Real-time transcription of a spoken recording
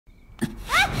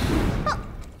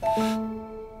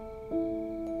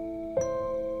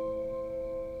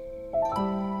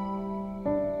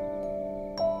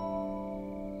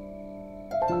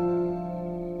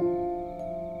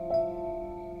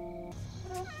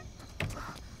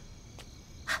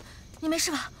你没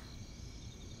事吧？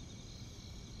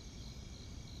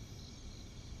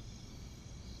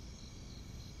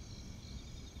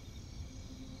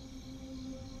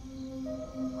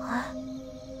啊！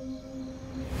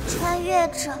穿越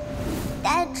者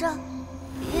带着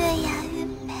月牙玉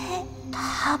佩，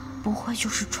他不会就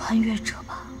是穿越者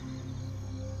吧？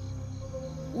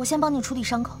我先帮你处理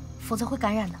伤口，否则会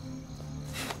感染的。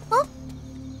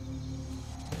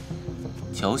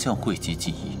乔相汇集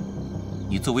记忆，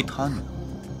你作为他女儿，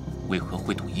为何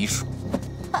会懂医术？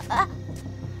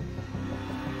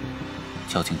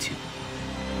乔青青，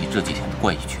你这几天的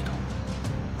怪异举动，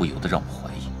不由得让我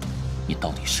怀疑，你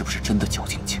到底是不是真的乔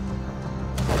青青？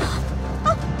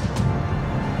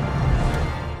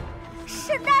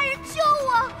沈大人救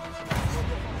我！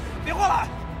别过来！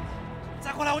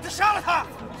再过来我就杀了他！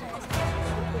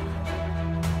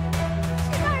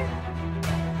沈大人！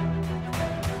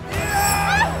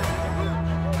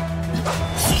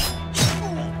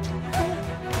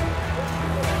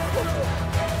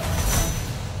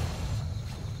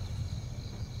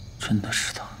真的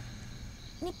是他！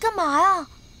你干嘛呀？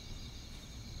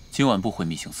今晚不回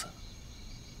密星寺。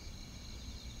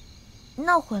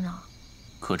那回呢？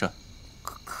客栈。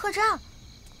客栈？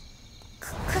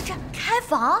客栈开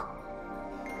房？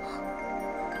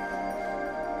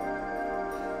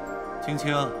青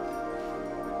青。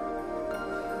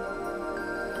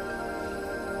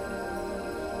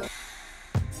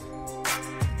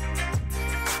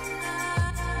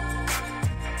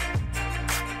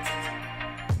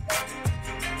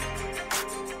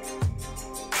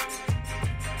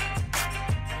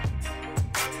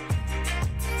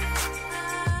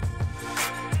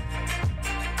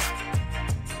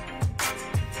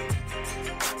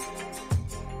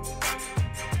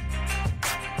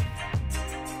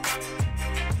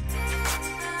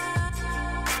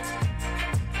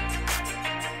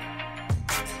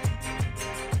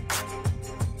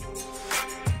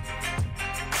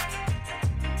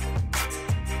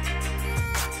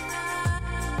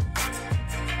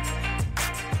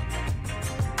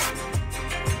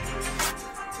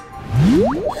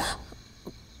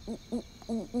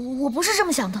我不是这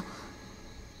么想的。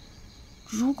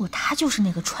如果他就是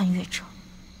那个穿越者，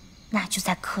那就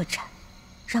在客栈，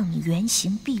让你原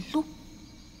形毕露。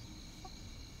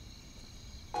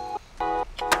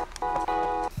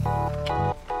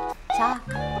小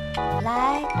二，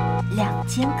来2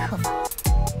间客房。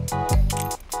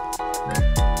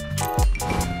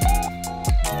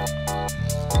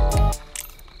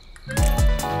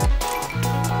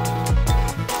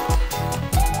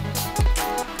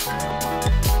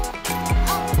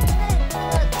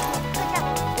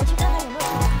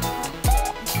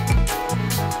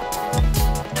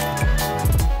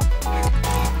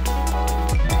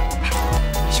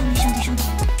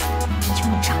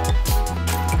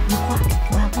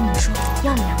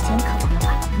要2间客房的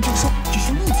话，你就说只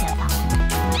剩1间房，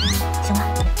行吗？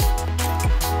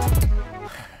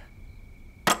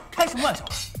开什么玩笑！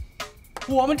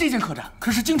我们这间客栈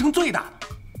可是京城最大的，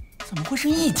怎么会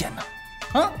剩1间呢？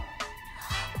啊！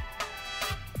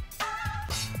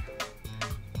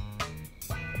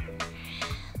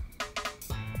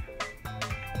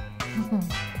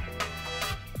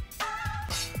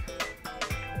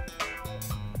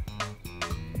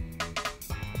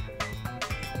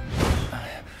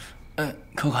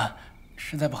客官，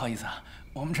实在不好意思啊，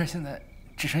我们这儿现在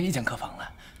只剩1间客房了。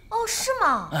哦，是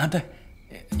吗？啊，对，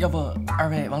要不2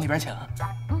位往里边请。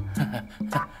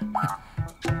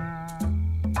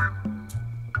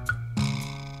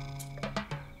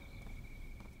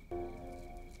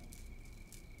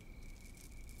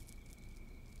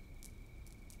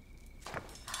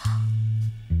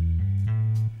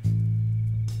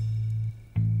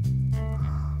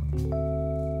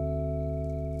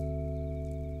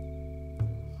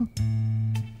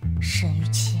沈玉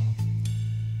清，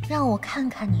让我看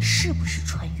看你是不是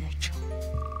穿越者。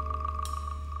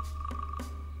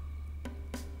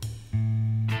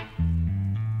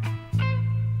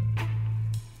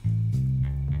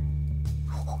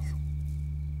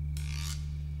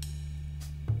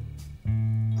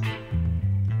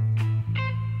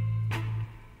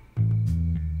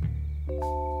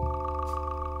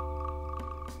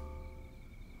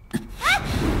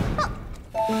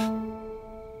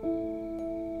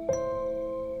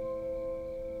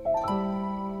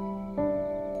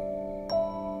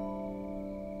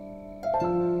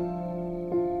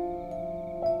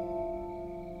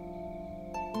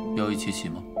要一起洗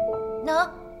吗？能？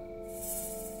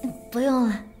不用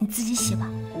了，你自己洗吧。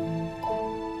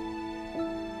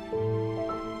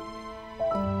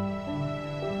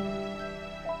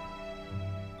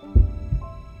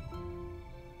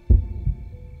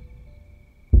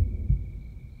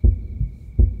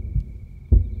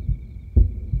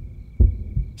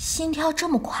心跳这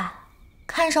么快，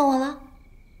看上我了？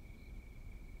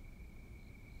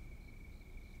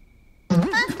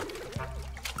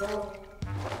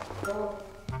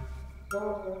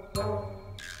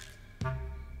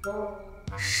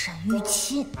沈玉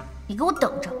清，你给我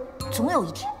等着，总有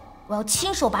一天，我要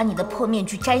亲手把你的破面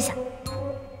具摘下。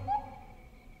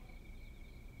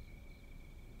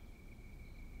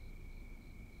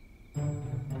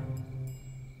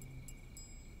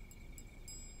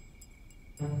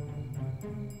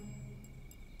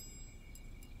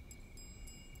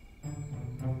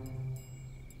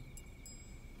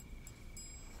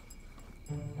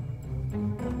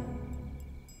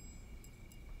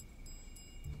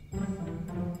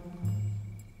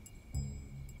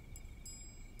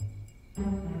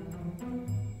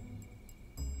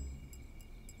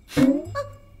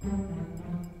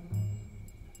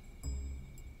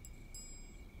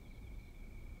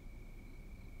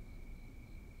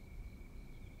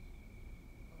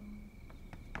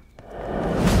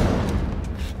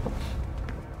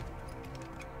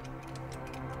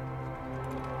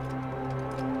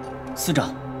司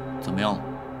长，怎么样了？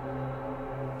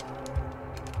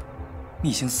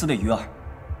密行司的鱼儿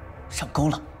上钩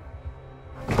了。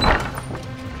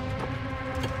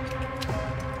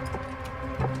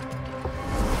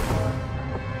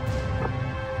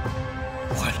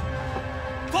坏了，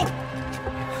走！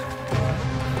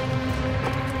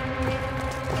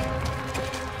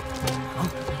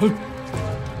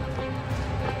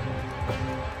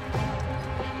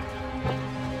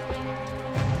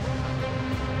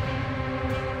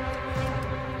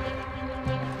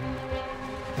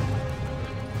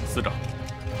司长，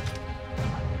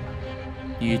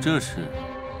你这是？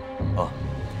啊，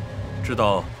知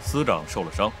道司长受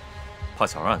了伤，怕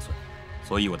小人暗损，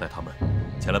所以我带他们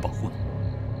前来保护你。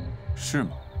是吗？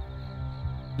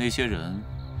那些人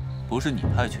不是你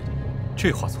派去的？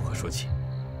这话从何说起？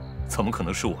怎么可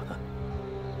能是我呢？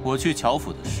我去乔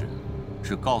府的事，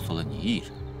只告诉了你一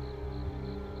人。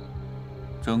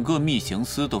整个密刑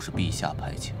司都是陛下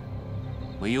派遣，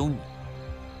唯有你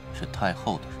是太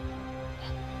后的人。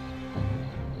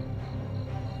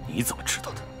你怎么知道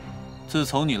的？自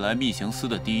从你来密刑司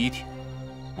的第一天，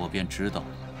我便知道了。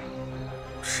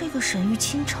这个沈玉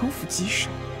清城府极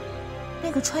深，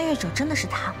那个穿越者真的是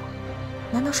他吗？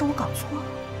难道是我搞错了？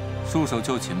束手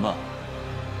就擒吧，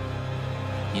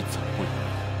你走不了。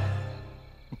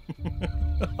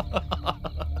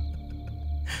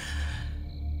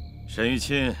沈玉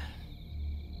清，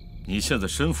你现在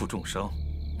身负重伤，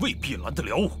未必拦得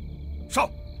了我。上！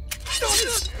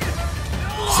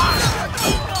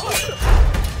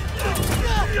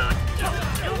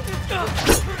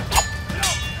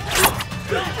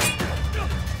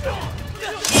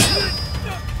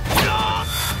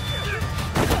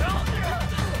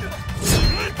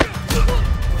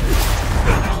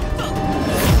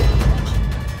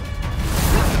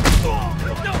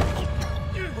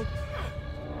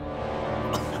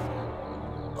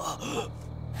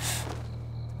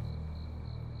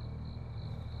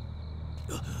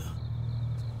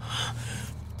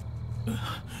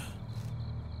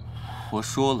我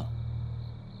说了，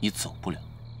你走不了。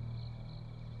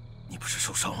你不是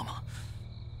受伤了吗？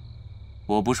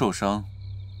我不受伤，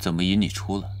怎么引你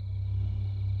出来？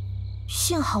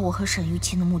幸好我和沈玉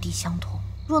清的目的相同，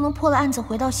若能破了案子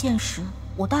回到现实，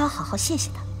我倒要好好谢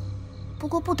谢他。不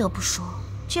过不得不说，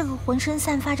这个浑身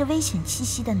散发着危险气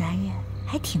息的男人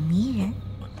还挺迷人。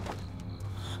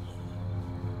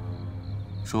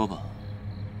说吧，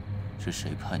是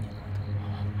谁派你来的？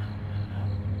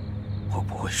我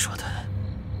不会说的。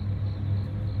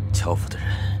乔府的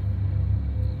人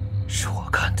是我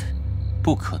干的，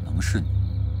不可能是你。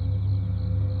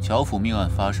乔府命案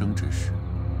发生之时，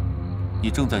你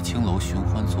正在青楼寻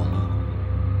欢作乐，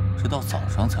直到早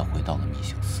上才回到了密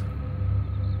刑司。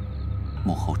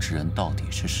幕后之人到底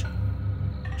是谁？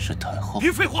是太后？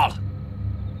别废话了，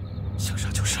想杀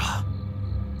就杀，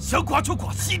想剐就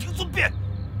剐，悉听尊便。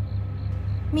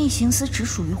密刑司只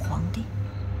属于皇帝，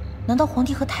难道皇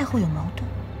帝和太后有矛盾？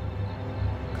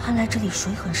看来这里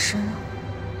水很深啊。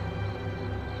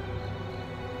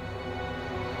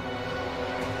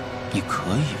你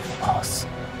可以不怕死，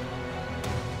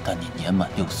但你年满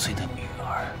6岁的女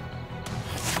儿，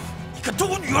你敢动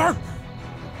我女儿？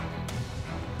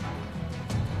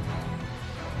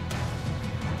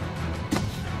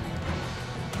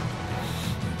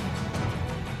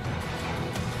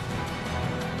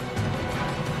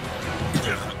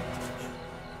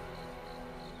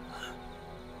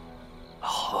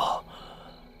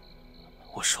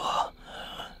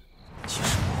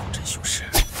雄狮。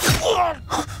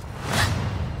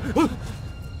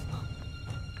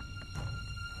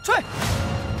追！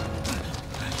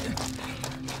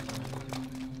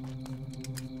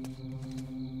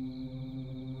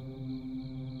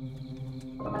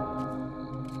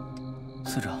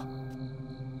司长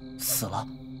死了，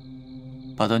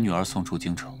把他女儿送出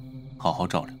京城，好好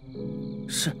照料。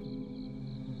是。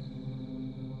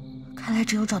看来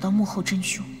只有找到幕后真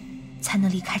凶，才能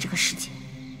离开这个世界。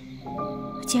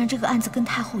既然这个案子跟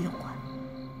太后有关，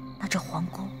那这皇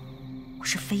宫我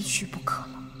是非去不可了。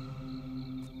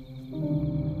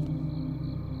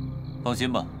放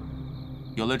心吧，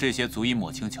有了这些，足以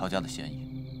抹清乔家的嫌疑。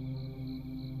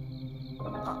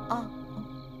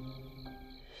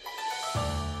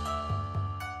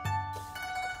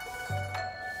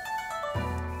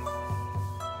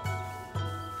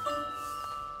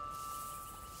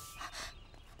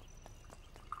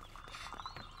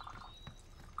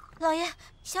老爷，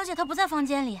小姐她不在房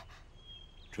间里。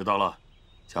知道了，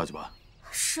下去吧。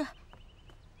是。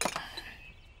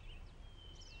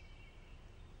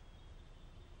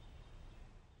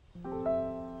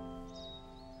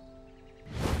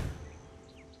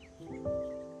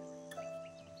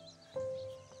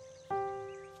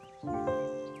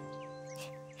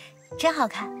真好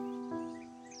看。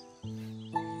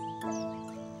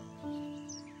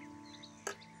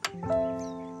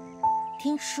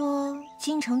听说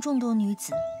京城众多女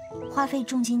子花费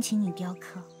重金请你雕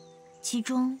刻，其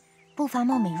中不乏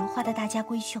貌美如花的大家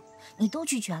闺秀，你都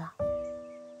拒绝了。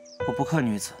我不克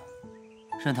女子，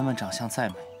任她们长相再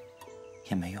美，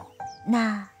也没用。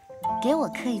那给我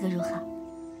刻一个如何？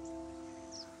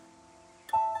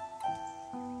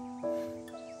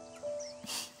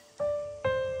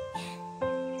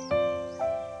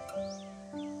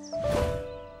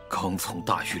刚从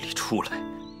大狱里出来，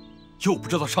又不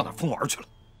知道上哪疯玩去了。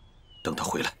等他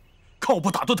回来，看我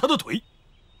不打断他的腿！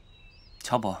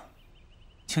乔伯，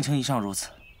青青一向如此，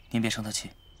您别生他气。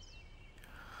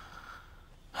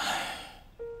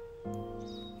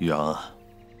玉阳啊，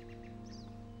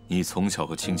你从小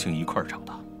和青青一块儿长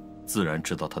大，自然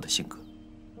知道她的性格。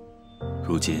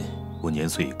如今我年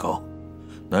岁已高，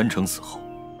南城死后，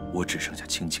我只剩下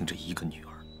青青这一个女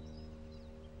儿。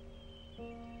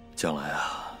将来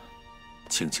啊，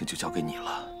青青就交给你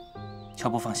了。乔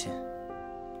伯放心，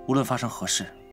无论发生何事，